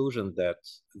conclusion that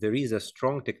there is a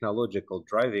strong technological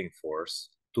driving force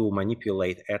to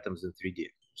manipulate atoms in 3D.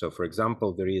 So, for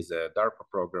example, there is a DARPA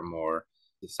program or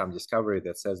some discovery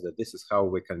that says that this is how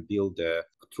we can build a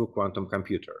true quantum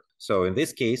computer. So in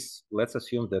this case, let's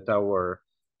assume that our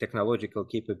technological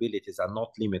capabilities are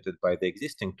not limited by the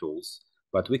existing tools,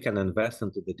 but we can invest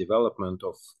into the development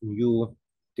of new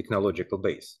technological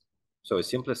base. So a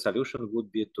simplest solution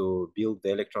would be to build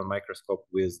the electron microscope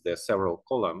with the several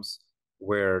columns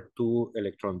where two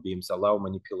electron beams allow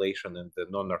manipulation in the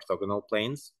non-orthogonal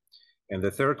planes. And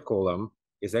the third column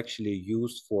is actually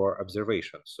used for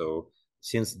observation. So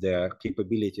since the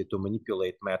capability to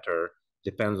manipulate matter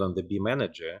depends on the beam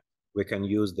energy, we can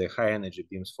use the high energy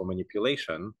beams for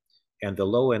manipulation and the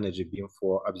low energy beam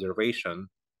for observation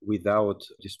without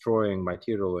destroying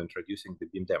material or introducing the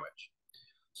beam damage.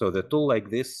 So the tool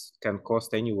like this can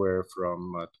cost anywhere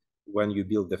from when you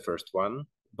build the first one,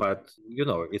 but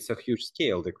it's a huge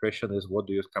scale. The question is, what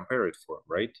do you compare it for,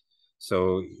 right?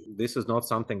 So this is not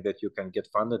something that you can get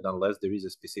funded unless there is a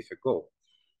specific goal.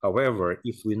 However,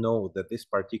 if we know that this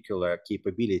particular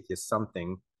capability is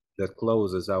something that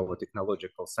closes our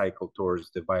technological cycle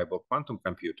towards the viable quantum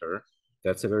computer,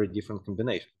 that's a very different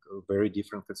combination, a very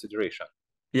different consideration.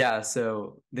 Yeah,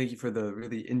 so thank you for the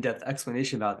really in-depth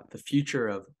explanation about the future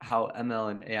of how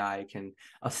ML and AI can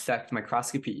affect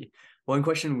microscopy. One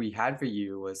question we had for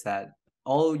you was that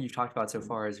all you've talked about so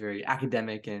far is very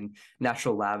academic and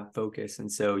natural lab focused.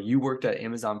 And so you worked at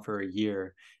Amazon for a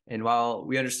year. And while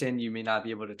we understand you may not be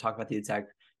able to talk about the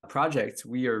exact project,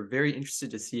 we are very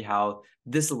interested to see how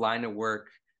this line of work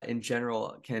in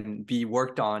general can be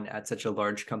worked on at such a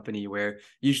large company where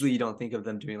usually you don't think of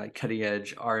them doing like cutting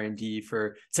edge R&D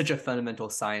for such a fundamental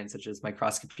science such as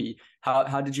microscopy.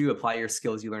 How did you apply your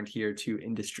skills you learned here to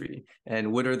industry?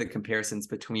 And what are the comparisons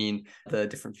between the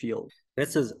different fields?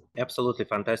 This is absolutely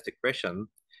fantastic question.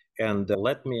 And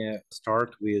let me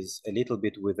start with a little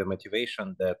bit with the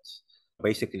motivation that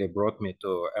basically brought me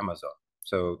to Amazon.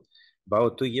 So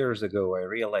about 2 years ago, I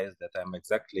realized that I'm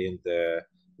exactly in the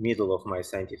middle of my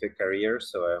scientific career.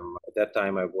 So at that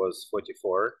time I was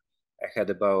 44. I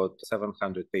had about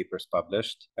 700 papers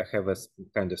published. I have a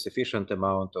kind of sufficient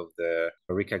amount of the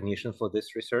recognition for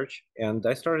this research. And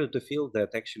I started to feel that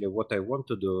actually what I want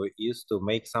to do is to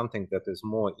make something that is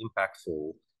more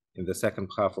impactful in the second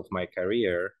half of my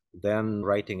career than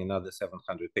writing another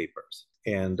 700 papers.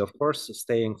 And of course,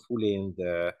 staying fully in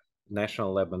the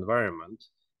national lab environment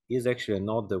is actually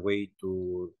not the way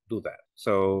to do that.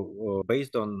 So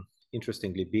based on,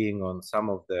 interestingly, being on some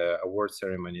of the award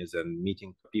ceremonies and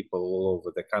meeting people all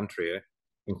over the country,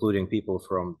 including people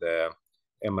from the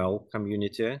ML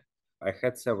community, I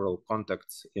had several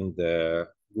contacts in the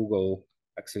Google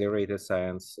Accelerated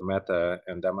Science, Meta,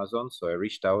 and Amazon. So I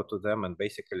reached out to them and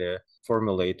basically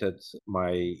formulated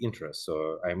my interest.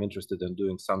 So I'm interested in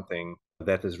doing something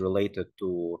that is related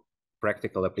to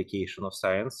practical application of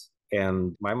science.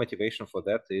 And my motivation for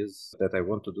that is that I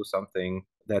want to do something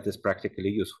that is practically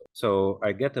useful. So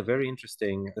I get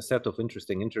a set of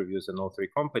interesting interviews in all three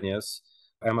companies.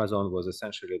 Amazon was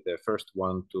essentially the first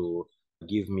one to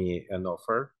give me an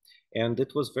offer. And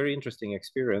it was very interesting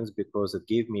experience because it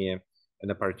gave me an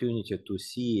opportunity to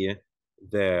see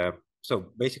so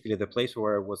basically the place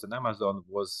where I was in Amazon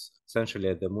was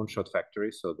essentially the Moonshot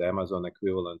factory, so the Amazon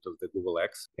equivalent of the Google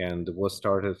X, and was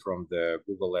started from the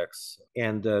Google X.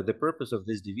 And the purpose of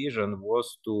this division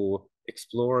was to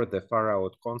explore the far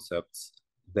out concepts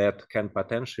that can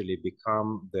potentially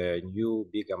become the new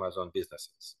big Amazon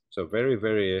businesses. So very,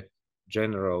 very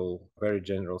general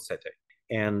setting.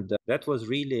 And that was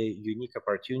really unique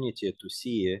opportunity to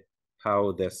see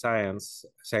how the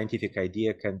scientific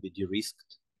idea can be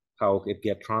de-risked, how it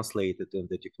gets translated in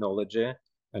the technology,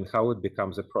 and how it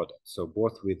becomes a product. So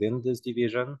both within this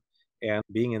division and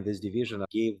being in this division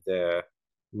gave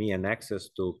me an access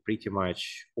to pretty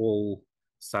much all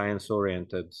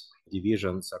science-oriented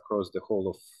divisions across the whole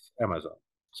of Amazon.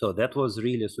 So that was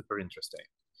really super interesting.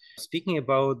 Speaking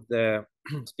about the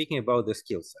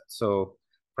skill set, so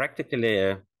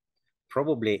practically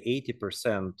probably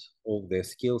 80% of the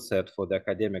skill set for the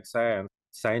academic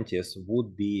scientists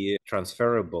would be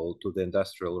transferable to the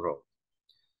industrial role.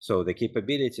 So the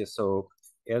capability, so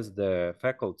as the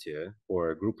faculty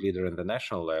or a group leader in the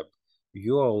national lab,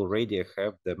 you already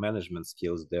have the management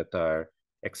skills that are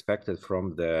expected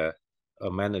from the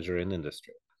manager in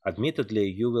industry. Admittedly,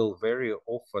 you will very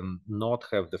often not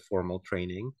have the formal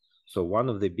training. So one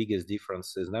of the biggest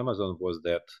differences in Amazon was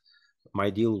that my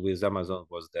deal with Amazon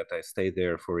was that I stayed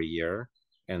there for a year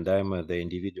and I'm the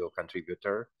individual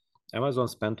contributor. Amazon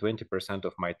spent 20%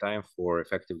 of my time for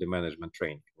effectively management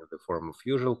training in the form of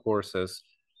usual courses,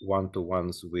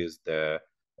 one-to-ones with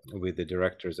the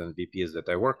directors and VPs that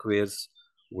I work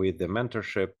with the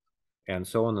mentorship, and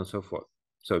so on and so forth.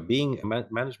 So being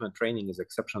management training is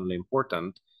exceptionally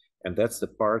important, and that's the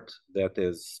part that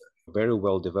is very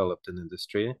well developed in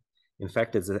industry. In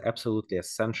fact, it's absolutely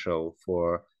essential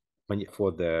for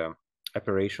the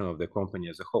operation of the company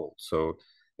as a whole. So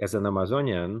as an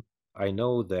Amazonian, I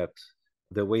know that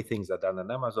the way things are done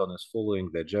on Amazon is following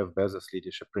the Jeff Bezos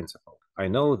leadership principle. I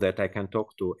know that I can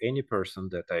talk to any person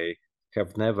that I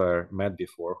have never met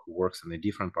before who works in a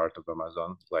different part of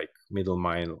Amazon, like middle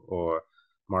mile or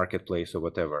marketplace or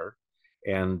whatever.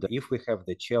 And if we have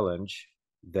the challenge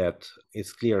that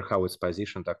it's clear how it's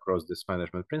positioned across these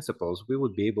management principles, we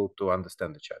would be able to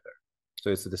understand each other. So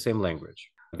it's the same language.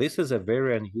 This is a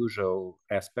very unusual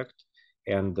aspect,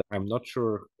 and I'm not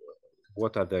sure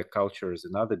what are the cultures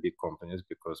in other big companies,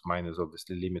 because mine is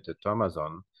obviously limited to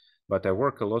Amazon. But I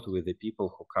work a lot with the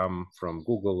people who come from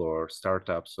Google or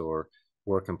startups or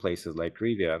work in places like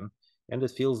Rivian, and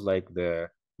it feels like the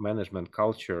management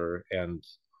culture and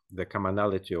the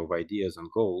commonality of ideas and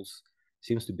goals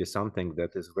seems to be something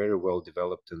that is very well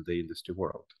developed in the industry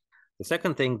world. The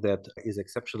second thing that is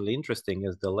exceptionally interesting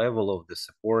is the level of the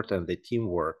support and the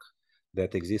teamwork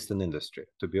that exists in industry.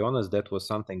 To be honest, that was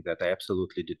something that I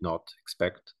absolutely did not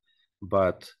expect,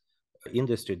 but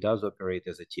industry does operate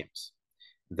as a teams.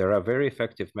 There are very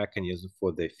effective mechanisms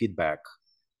for the feedback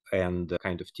and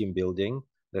kind of team building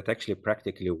that actually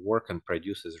practically work and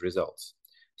produces results.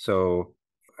 So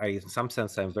in some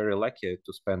sense, I'm very lucky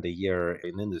to spend a year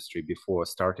in industry before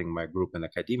starting my group in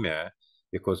academia,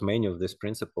 because many of this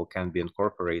principle can be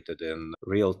incorporated in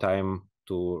real time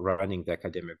to running the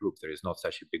academic group. There is not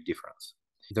such a big difference.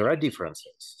 There are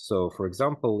differences. So for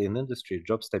example, in industry,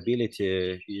 job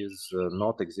stability is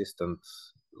not existent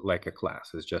like a class.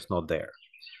 It's just not there.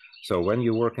 So when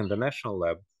you work in the national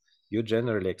lab, you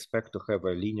generally expect to have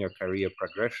a linear career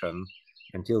progression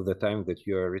until the time that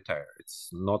you are retired. It's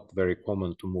not very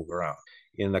common to move around.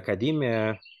 In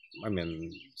academia, I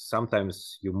mean,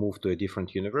 sometimes you move to a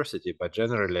different university, but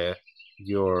generally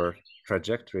your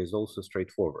trajectory is also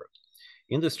straightforward.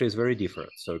 Industry is very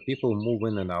different. So people move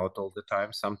in and out all the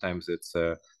time. Sometimes it's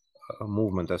a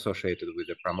movement associated with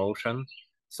a promotion.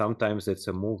 Sometimes it's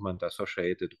a movement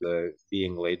associated with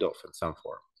being laid off in some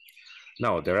form.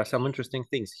 Now, there are some interesting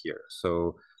things here.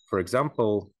 So, for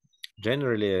example,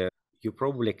 generally, you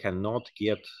probably cannot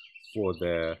get for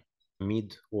the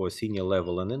mid or senior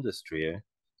level in industry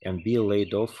and be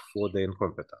laid off for the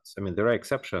incompetence. I mean, there are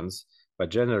exceptions, but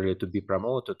generally to be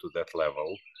promoted to that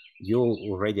level, you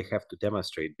already have to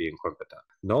demonstrate being competent.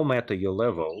 No matter your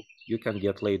level, you can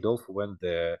get laid off when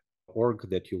the org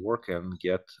that you work in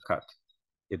get cut.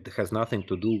 It has nothing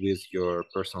to do with your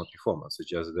personal performance. It's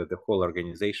just that the whole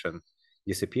organization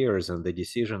disappears and the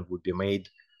decision would be made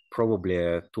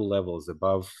probably 2 levels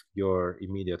above your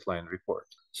immediate line report.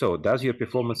 So does your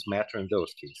performance matter in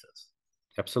those cases?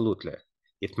 Absolutely.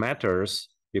 It matters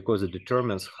because it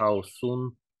determines how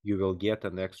soon you will get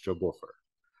an next job offer.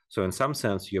 So in some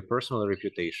sense, your personal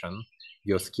reputation,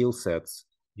 your skill sets,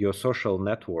 your social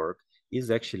network is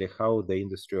actually how the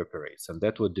industry operates. And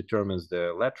that's what determines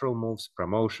the lateral moves,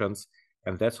 promotions,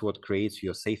 and that's what creates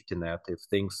your safety net if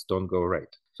things don't go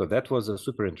right. So that was a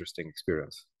super interesting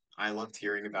experience. I loved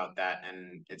hearing about that.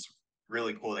 And it's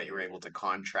really cool that you were able to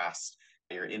contrast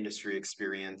your industry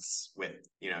experience with,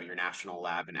 your national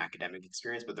lab and academic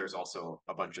experience, but there's also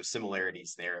a bunch of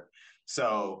similarities there.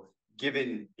 So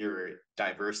given your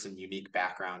diverse and unique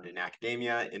background in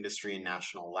academia, industry, and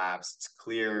national labs, it's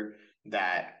clear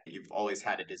that you've always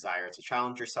had a desire to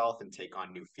challenge yourself and take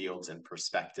on new fields and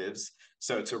perspectives.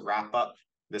 So to wrap up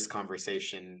this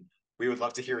conversation, we would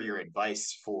love to hear your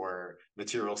advice for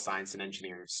material science and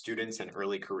engineering students and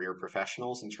early career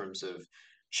professionals in terms of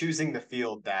choosing the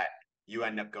field that you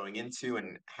end up going into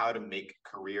and how to make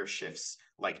career shifts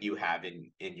like you have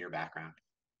in your background.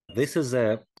 This is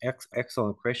an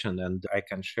excellent question, and I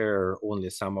can share only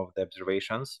some of the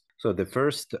observations. So the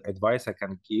first advice I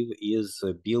can give is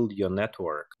build your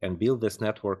network and build this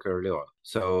network early on.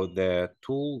 So the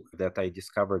tool that I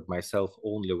discovered myself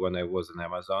only when I was in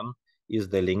Amazon is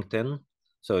the LinkedIn.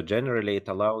 So generally, it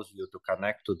allows you to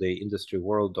connect to the industry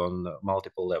world on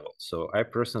multiple levels. So I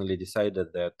personally decided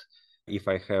that if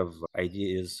I have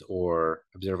ideas or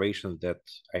observations that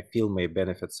I feel may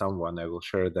benefit someone, I will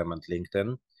share them on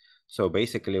LinkedIn. So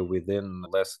basically, within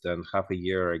less than half a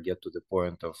year, I get to the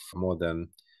point of more than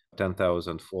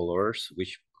 10,000 followers,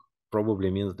 which probably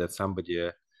means that somebody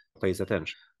pays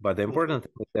attention. But the important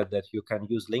thing is that you can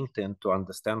use LinkedIn to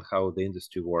understand how the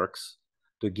industry works,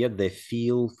 to get the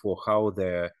feel for how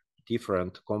the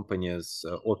different companies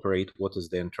operate, what is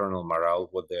the internal morale,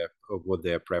 what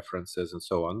their preferences, and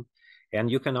so on. And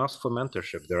you can ask for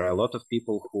mentorship. There are a lot of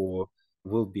people who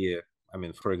will be, I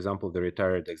mean, for example, the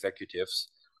retired executives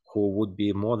who would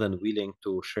be more than willing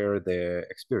to share their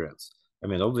experience. I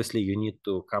mean, obviously, you need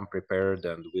to come prepared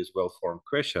and with well-formed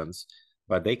questions,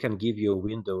 but they can give you a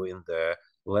window in the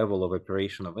level of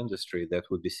operation of industry that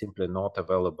would be simply not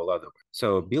available otherwise.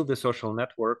 So build a social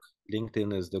network.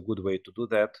 LinkedIn is the good way to do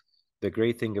that. The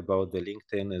great thing about the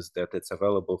LinkedIn is that it's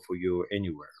available for you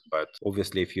anywhere. But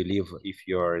obviously, if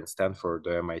you're in Stanford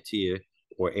or MIT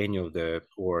or any of the,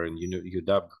 or in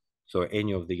UW, so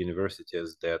any of the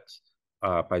universities that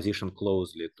position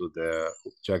closely to the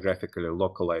geographically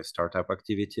localized startup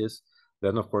activities,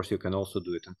 then of course you can also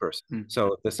do it in person.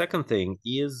 So the second thing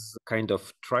is kind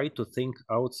of try to think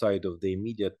outside of the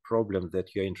immediate problem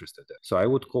that you're interested in. So I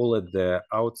would call it the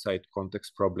outside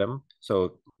context problem.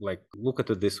 So like, look at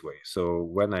it this way. So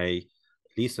when I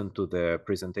listen to the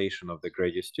presentation of the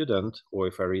graduate student, or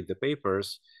if I read the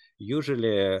papers,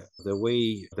 usually the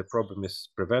way the problem is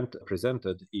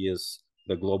presented is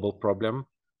the global problem,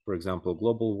 for example,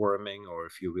 global warming, or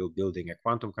if you will, building a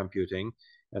quantum computing.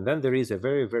 And then there is a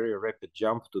very, very rapid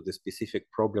jump to the specific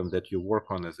problem that you work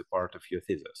on as a part of your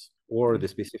thesis, or the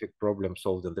specific problem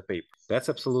solved in the paper. That's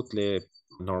absolutely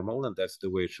normal, and that's the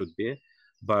way it should be.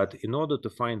 But in order to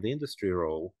find the industry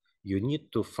role, you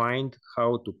need to find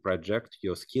how to project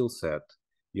your skill set,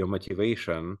 your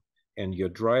motivation, and your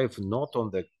drive not on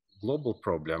the global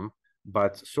problem,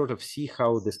 but sort of see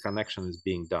how this connection is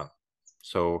being done.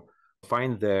 So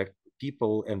find the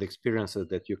people and experiences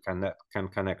that you can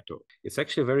connect to. It's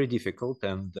actually very difficult,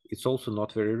 and it's also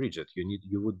not very rigid.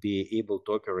 You would be able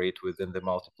to operate within the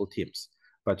multiple teams,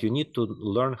 but you need to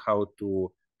learn how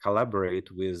to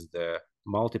collaborate with the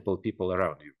multiple people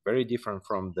around you. Very different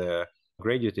from the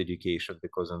graduate education,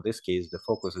 because in this case, the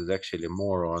focus is actually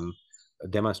more on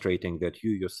demonstrating that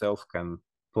you yourself can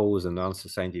pose and answer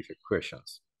scientific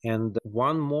questions. And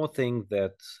one more thing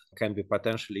that can be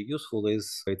potentially useful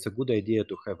is it's a good idea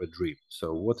to have a dream.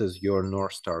 So what is your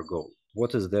North Star goal?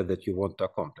 What is that you want to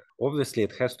accomplish? Obviously,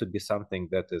 it has to be something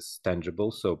that is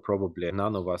tangible. So probably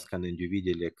none of us can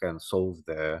individually solve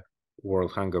the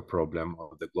world hunger problem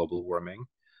or the global warming.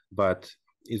 But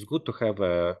it's good to have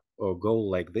a goal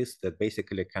like this that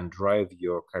basically can drive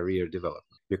your career development,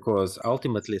 because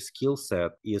ultimately skill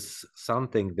set is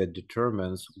something that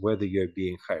determines whether you're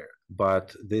being hired.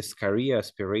 But this career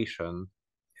aspiration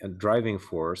and driving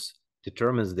force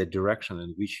determines the direction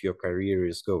in which your career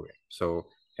is going. So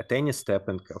at any step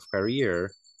of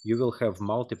career, you will have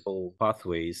multiple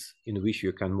pathways in which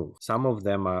you can move. Some of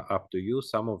them are up to you.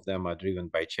 Some of them are driven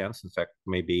by chance. In fact,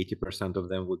 maybe 80% of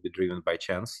them would be driven by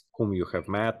chance. Whom you have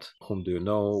met, whom do you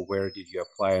know, where did you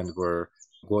apply and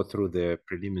go through the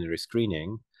preliminary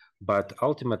screening. But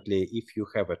ultimately, if you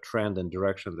have a trend and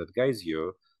direction that guides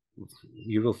you,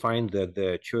 you will find that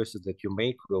the choices that you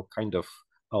make will kind of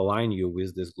align you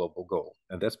with this global goal.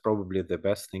 And that's probably the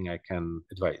best thing I can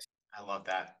advise. I love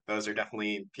that. Those are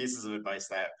definitely pieces of advice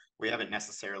that we haven't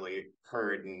necessarily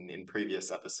heard in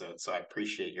previous episodes. So I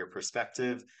appreciate your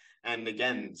perspective. And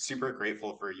again, super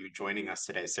grateful for you joining us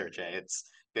today, Sergei. It's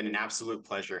been an absolute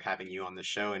pleasure having you on the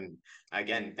show. And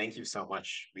again, thank you so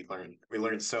much. We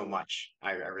learned so much.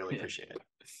 I really appreciate it.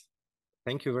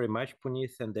 Thank you very much,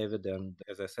 Puneet and David. And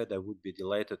as I said, I would be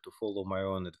delighted to follow my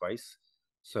own advice.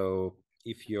 So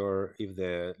if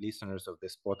the listeners of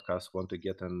this podcast want to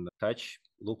get in touch,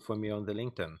 look for me on the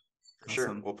LinkedIn. For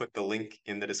sure. We'll put the link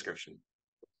in the description.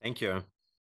 Thank you.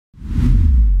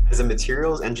 As a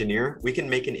materials engineer, we can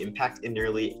make an impact in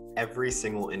nearly every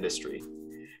single industry.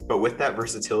 But with that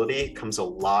versatility comes a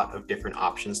lot of different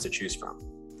options to choose from.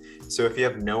 So if you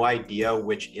have no idea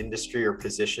which industry or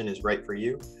position is right for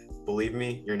you, believe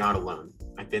me, you're not alone.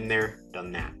 I've been there,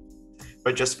 done that.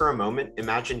 But just for a moment,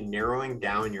 imagine narrowing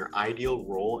down your ideal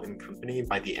role and company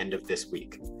by the end of this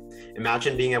week.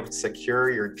 Imagine being able to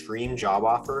secure your dream job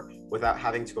offer without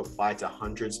having to apply to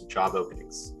hundreds of job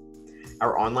openings.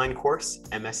 Our online course,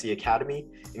 MSc Academy,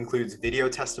 includes video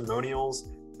testimonials,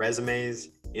 resumes,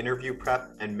 interview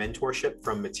prep, and mentorship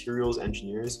from materials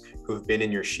engineers who have been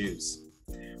in your shoes.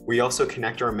 We also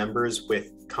connect our members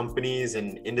with companies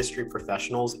and industry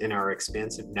professionals in our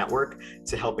expansive network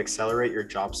to help accelerate your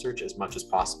job search as much as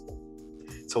possible.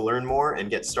 To learn more and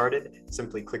get started,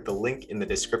 simply click the link in the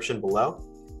description below.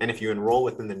 And if you enroll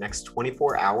within the next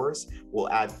 24 hours, we'll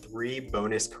add 3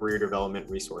 bonus career development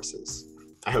resources.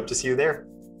 I hope to see you there.